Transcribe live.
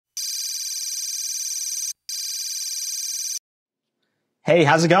Hey,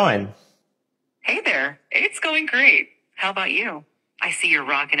 how's it going? Hey there. It's going great. How about you? I see you're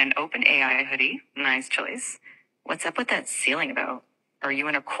rocking an OpenAI hoodie. Nice choice. What's up with that ceiling about? Are you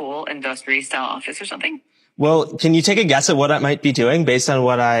in a cool industry-style office or something? Well, can you take a guess at what I might be doing based on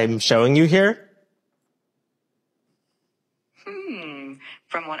what I'm showing you here?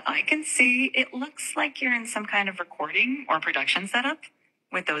 From what I can see, it looks like you're in some kind of recording or production setup.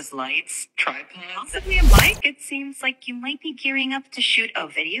 With those lights, tripods, possibly a mic, it seems like you might be gearing up to shoot a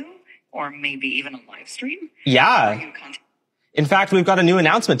video or maybe even a live stream. Yeah. In fact, we've got a new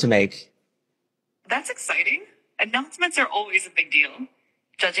announcement to make. That's exciting. Announcements are always a big deal.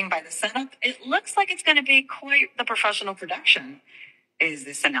 Judging by the setup, it looks like it's going to be quite the professional production. Is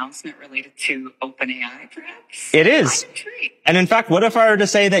this announcement related to OpenAI, perhaps? It is. I'm intrigued. And in fact, what if I were to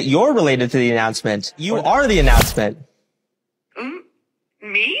say that you're related to the announcement? You are the announcement.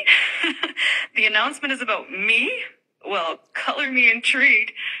 Me? The announcement is about me? Well, color me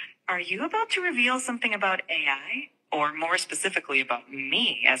intrigued. Are you about to reveal something about AI? Or more specifically about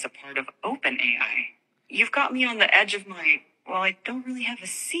me as a part of OpenAI? You've got me on the edge of well, I don't really have a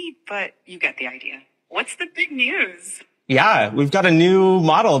seat, but you get the idea. What's the big news? Yeah, we've got a new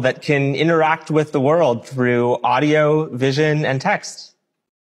model that can interact with the world through audio, vision, and text.